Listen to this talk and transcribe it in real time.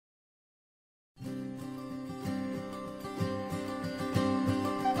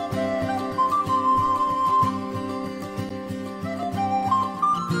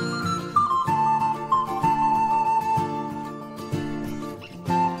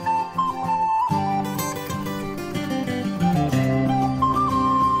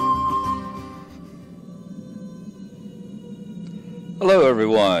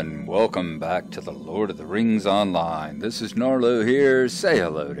everyone. Welcome back to the Lord of the Rings Online. This is Gnarlo here. Say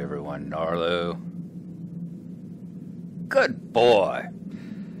hello to everyone, Gnarlo. Good boy.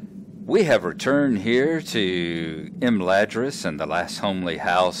 We have returned here to Imladris and the last homely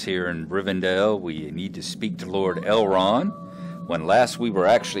house here in Rivendell. We need to speak to Lord Elrond. When last we were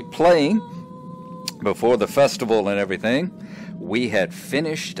actually playing, before the festival and everything, we had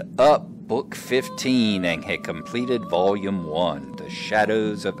finished up Book 15 and had completed Volume 1, The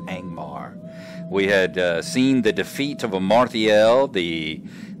Shadows of Angmar. We had seen the defeat of Amarthael,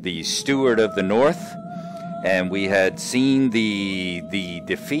 the steward of the north, and we had seen the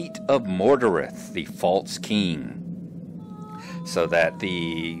defeat of Mordorith, the false king, so that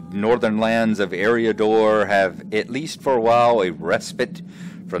the northern lands of Eriador have, at least for a while, a respite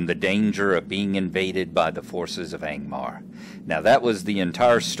from the danger of being invaded by the forces of Angmar. Now, that was the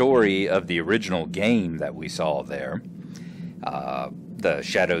entire story of the original game that we saw there. The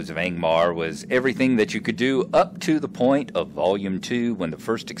Shadows of Angmar was everything that you could do up to the point of Volume 2 when the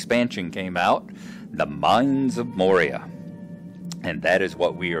first expansion came out, The Mines of Moria. And that is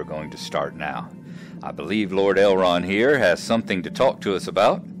what we are going to start now. I believe Lord Elrond here has something to talk to us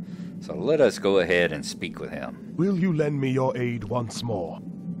about, so let us go ahead and speak with him. Will you lend me your aid once more?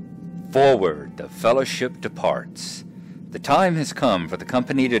 Forward, the Fellowship departs. The time has come for the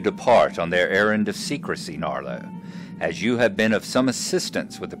company to depart on their errand of secrecy, Gnarlo. As you have been of some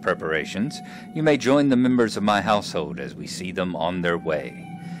assistance with the preparations, you may join the members of my household as we see them on their way.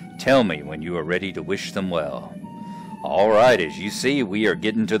 Tell me when you are ready to wish them well. All right, as you see, we are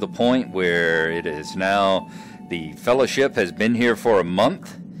getting to the point where it is now the Fellowship has been here for a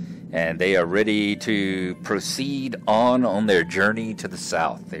month, and they are ready to proceed on their journey to the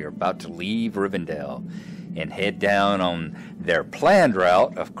south. They are about to leave Rivendell and head down on their planned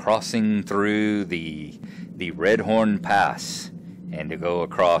route of crossing through the Redhorn Pass and to go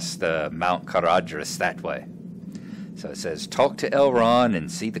across the Mount Caradhras that way. So it says, talk to Elrond and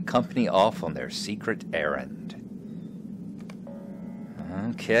see the company off on their secret errand.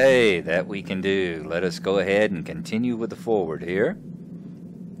 Okay, that we can do. Let us go ahead and continue with the forward here.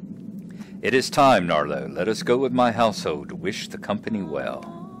 It is time, Gnarlo. Let us go with my household to wish the company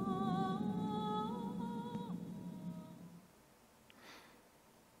well.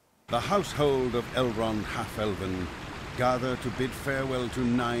 The household of Elrond Half-Elven gather to bid farewell to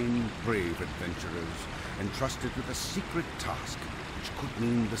 9 brave adventurers entrusted with a secret task which could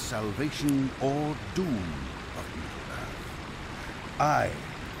mean the salvation or doom of Middle-earth. I,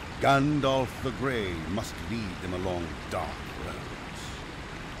 Gandalf the Grey, must lead them along dark roads.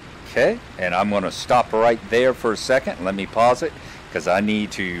 Okay, and I'm going to stop right there for a second. Let me pause it, because I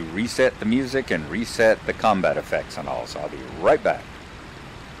need to reset the music and reset the combat effects and all, so I'll be right back.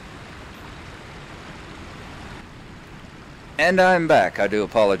 And I'm back. I do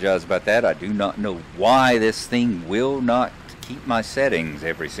apologize about that. I do not know why this thing will not keep my settings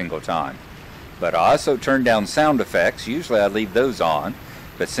every single time. But I also turn down sound effects. Usually I leave those on.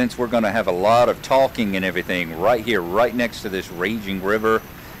 But since we're going to have a lot of talking and everything right here, right next to this raging river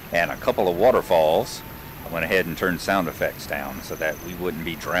and a couple of waterfalls, I went ahead and turned sound effects down so that we wouldn't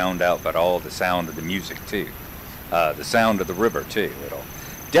be drowned out by all the sound of the music too. The sound of the river too. It'll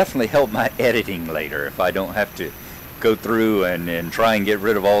definitely help my editing later if I don't have to go through and try and get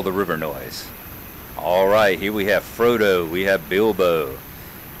rid of all the river noise. Alright, here we have Frodo, we have Bilbo.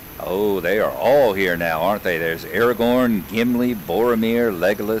 Oh, they are all here now, aren't they? There's Aragorn, Gimli, Boromir,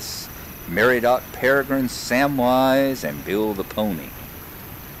 Legolas, Meriadoc, Peregrine, Samwise, and Bill the Pony.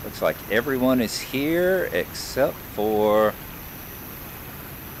 Looks like everyone is here except for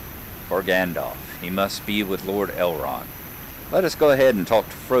Gandalf. He must be with Lord Elrond. Let us go ahead and talk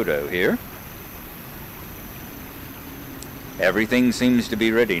to Frodo here. Everything seems to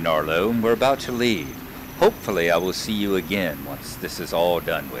be ready, Gnarlo, and we're about to leave. Hopefully I will see you again once this is all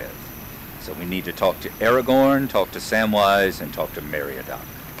done with. So we need to talk to Aragorn, talk to Samwise, and talk to Meriadoc.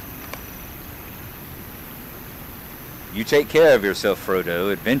 You take care of yourself,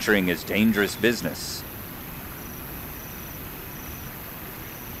 Frodo. Adventuring is dangerous business.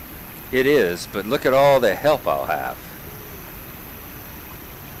 It is, but look at all the help I'll have.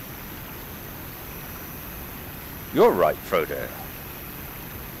 You're right, Frodo.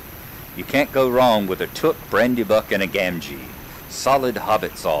 You can't go wrong with a Took, Brandybuck, and a Gamgee. Solid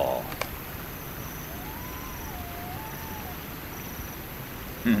hobbits all.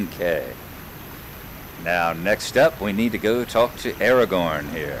 Okay. Now, next up, we need to go talk to Aragorn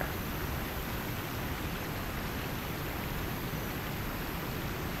here.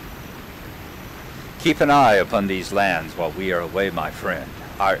 Keep an eye upon these lands while we are away, my friend.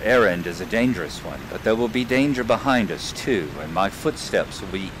 Our errand is a dangerous one, but there will be danger behind us too, and my footsteps will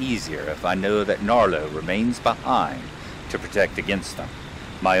be easier if I know that Gnarlo remains behind to protect against them.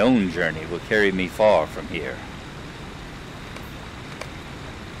 My own journey will carry me far from here.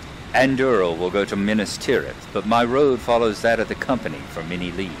 Anduril will go to Minas Tirith, but my road follows that of the company for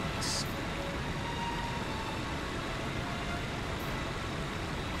many leagues.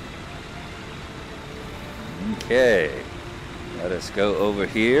 Okay. Let us go over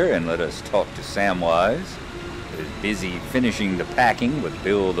here and let us talk to Samwise, who is busy finishing the packing with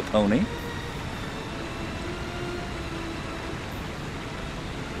Bill the pony.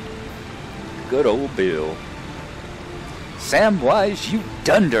 Good old Bill. Samwise, you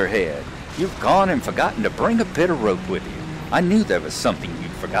dunderhead. You've gone and forgotten to bring a bit of rope with you. I knew there was something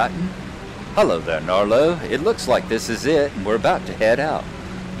you'd forgotten. Hello there, Gnarlo. It looks like this is it, and we're about to head out.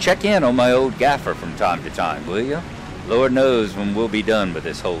 Check in on my old gaffer from time to time, will you? Lord knows when we'll be done with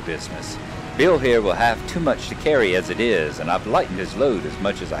this whole business. Bill here will have too much to carry as it is, and I've lightened his load as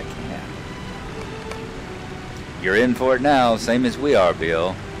much as I can. You're in for it now, same as we are,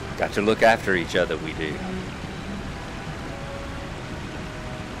 Bill. Got to look after each other, we do.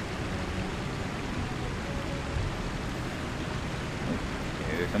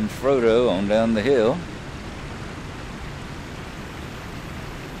 Here comes Frodo on down the hill.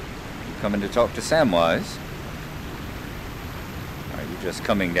 You coming to talk to Samwise? Just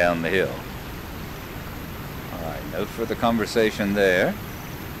coming down the hill. Alright, no further conversation there.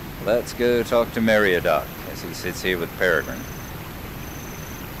 Let's go talk to Meriadoc as he sits here with Peregrine.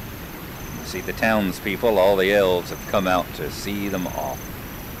 You see the townspeople, all the elves have come out to see them off.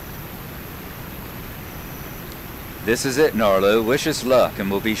 This is it, Gnarlo. Wish us luck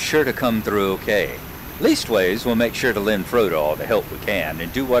and we'll be sure to come through okay. Leastways, we'll make sure to lend Frodo all the help we can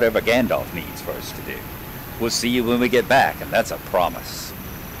and do whatever Gandalf needs for us to do. We'll see you when we get back, and that's a promise.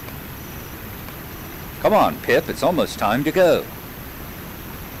 Come on, Pip, it's almost time to go.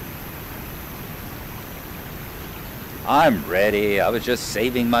 I'm ready. I was just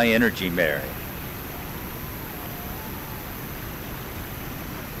saving my energy, Mary.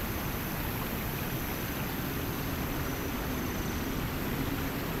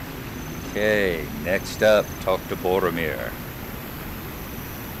 Okay, next up, talk to Boromir.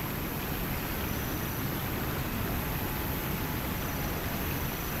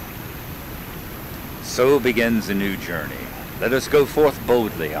 So begins a new journey. Let us go forth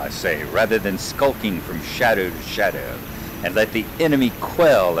boldly, I say, rather than skulking from shadow to shadow, and let the enemy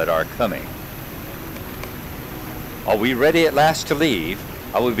quail at our coming. Are we ready at last to leave?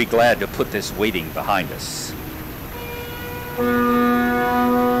 I would be glad to put this waiting behind us.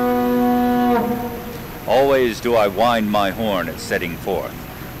 Always do I wind my horn at setting forth.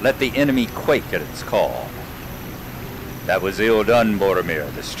 Let the enemy quake at its call. That was ill done,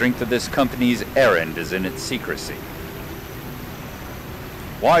 Boromir. The strength of this company's errand is in its secrecy.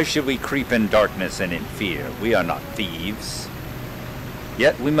 Why should we creep in darkness and in fear? We are not thieves.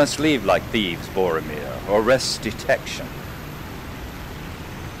 Yet we must leave like thieves, Boromir, or risk detection.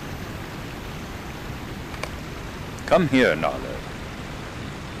 Come here, Gnarlo.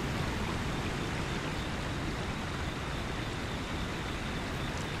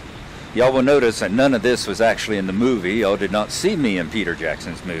 Y'all will notice that none of this was actually in the movie. Y'all did not see me in Peter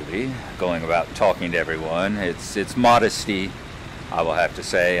Jackson's movie, going about talking to everyone. It's modesty, I will have to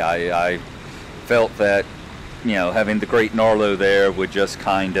say. I felt that, you know, having the great Gnarlo there would just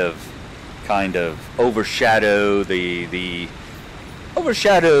kind of overshadow the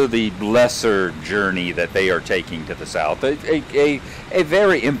lesser journey that they are taking to the south. A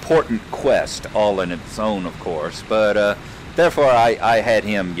very important quest, all in its own, of course, but therefore I had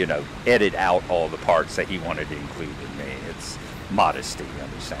him, you know, edit out all the parts that he wanted to include in me. It's modesty, you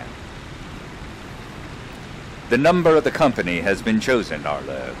understand. The number of the company has been chosen,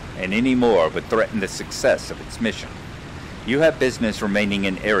 Gnarlo, and any more would threaten the success of its mission. You have business remaining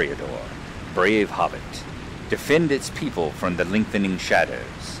in Eriador, brave hobbit. Defend its people from the lengthening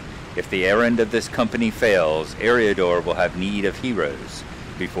shadows. If the errand of this company fails, Eriador will have need of heroes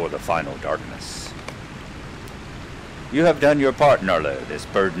before the final darkness. You have done your part, Gnarlo. This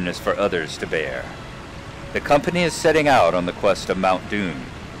burden is for others to bear. The company is setting out on the quest of Mount Doom.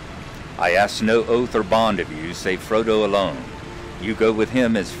 I ask no oath or bond of you, save Frodo alone. You go with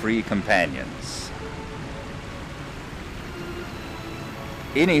him as free companions.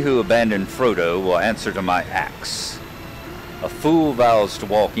 Any who abandon Frodo will answer to my axe. A fool vows to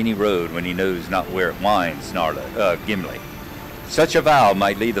walk any road when he knows not where it winds, Gimli. Such a vow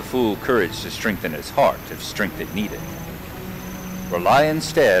might lead the fool courage to strengthen his heart, if strength it needed. Rely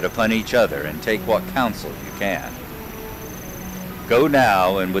instead upon each other and take what counsel you can. Go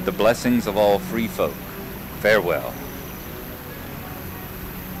now, and with the blessings of all free folk, farewell.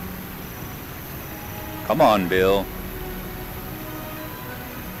 Come on, Bill.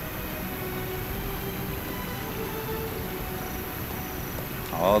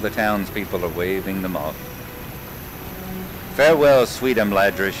 All the townspeople are waving them off. Farewell, sweet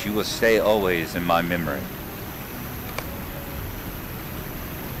Imladris. You will stay always in my memory.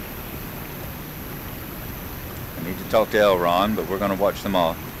 I need to talk to Elrond, but we're going to watch them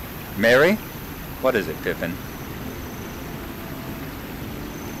all. Mary? What is it, Pippin?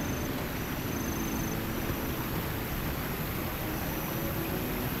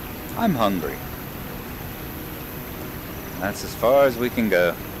 I'm hungry. That's as far as we can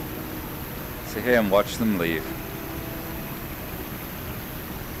go. Sit here and watch them leave.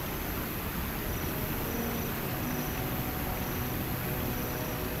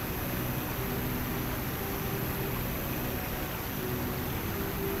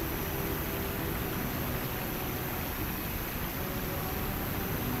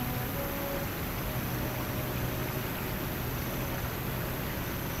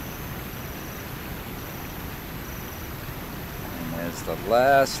 As the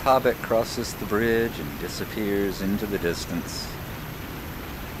last hobbit crosses the bridge and disappears into the distance.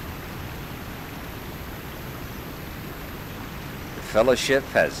 The Fellowship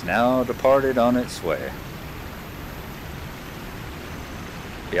has now departed on its way.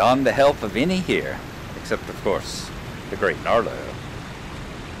 Beyond the help of any here, except of course, the great Gnarlo,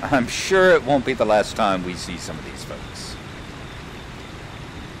 I'm sure it won't be the last time we see some of these folks.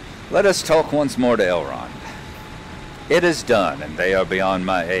 Let us talk once more to Elrond. It is done, and they are beyond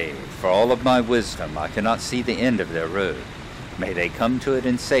my aid. For all of my wisdom, I cannot see the end of their road. May they come to it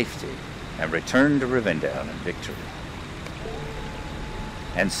in safety, and return to Rivendell in victory.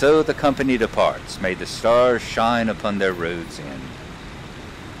 And so the company departs. May the stars shine upon their road's end.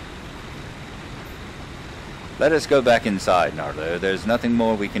 Let us go back inside, Gnarlo. There's nothing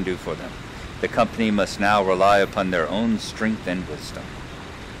more we can do for them. The company must now rely upon their own strength and wisdom.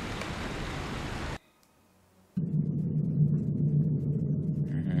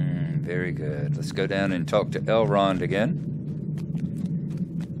 Very good. Let's go down and talk to Elrond again.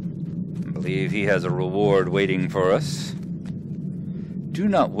 I believe he has a reward waiting for us. Do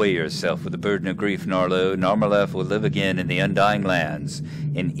not weigh yourself with the burden of grief, Gnarlo. Narmalef will live again in the Undying Lands,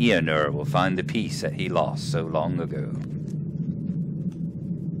 and Eonur will find the peace that he lost so long ago.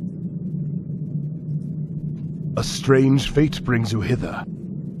 A strange fate brings you hither.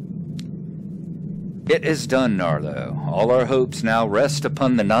 It is done, Gnarlo. All our hopes now rest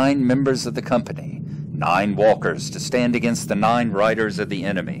upon the 9 members of the company, 9 walkers to stand against the 9 riders of the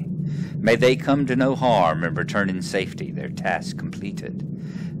enemy. May they come to no harm and return in safety, their task completed.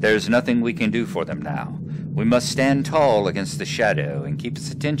 There is nothing we can do for them now. We must stand tall against the shadow and keep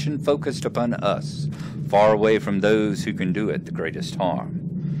its attention focused upon us, far away from those who can do it the greatest harm.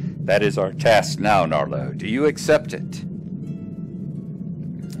 That is our task now, Gnarlo. Do you accept it?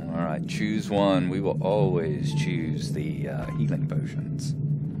 All right, choose one. We will always choose the healing potions.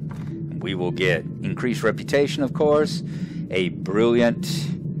 We will get increased reputation, of course, a brilliant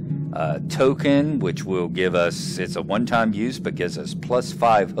token, which will give us, it's a one-time use, but gives us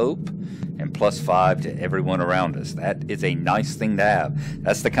 +5 hope and +5 to everyone around us. That is a nice thing to have.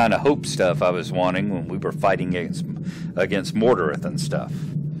 That's the kind of hope stuff I was wanting when we were fighting against Mordorith and stuff.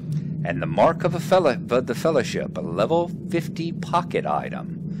 And the mark of the Fellowship, a level 50 pocket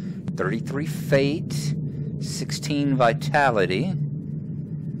item. 33 fate, 16 vitality,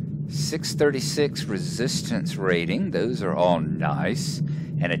 636 resistance rating. Those are all nice.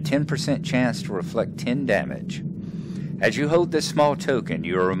 And a 10% chance to reflect 10 damage. As you hold this small token,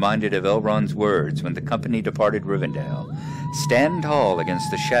 you are reminded of Elrond's words when the company departed Rivendell. Stand tall against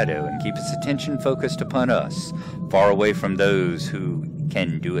the shadow and keep its attention focused upon us, far away from those who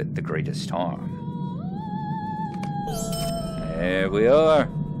can do it the greatest harm. There we are.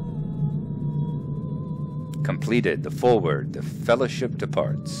 Completed the Foreword. The Fellowship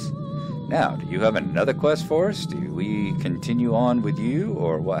departs. Now, do you have another quest for us? Do we continue on with you,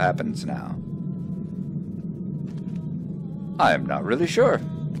 or what happens now? I am not really sure.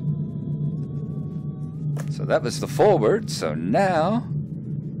 So that was the Foreword, so now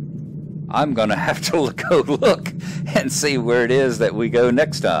I'm going to have to go look and see where it is that we go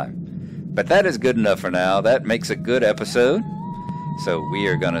next time. But that is good enough for now. That makes a good episode. So we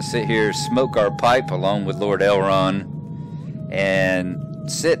are going to sit here, smoke our pipe along with Lord Elrond, and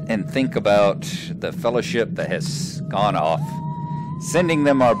sit and think about the Fellowship that has gone off, sending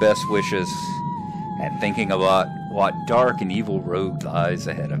them our best wishes, and thinking about what dark and evil road lies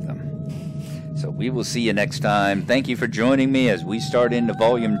ahead of them. So we will see you next time. Thank you for joining me as we start into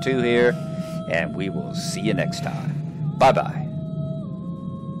Volume 2 here, and we will see you next time. Bye-bye.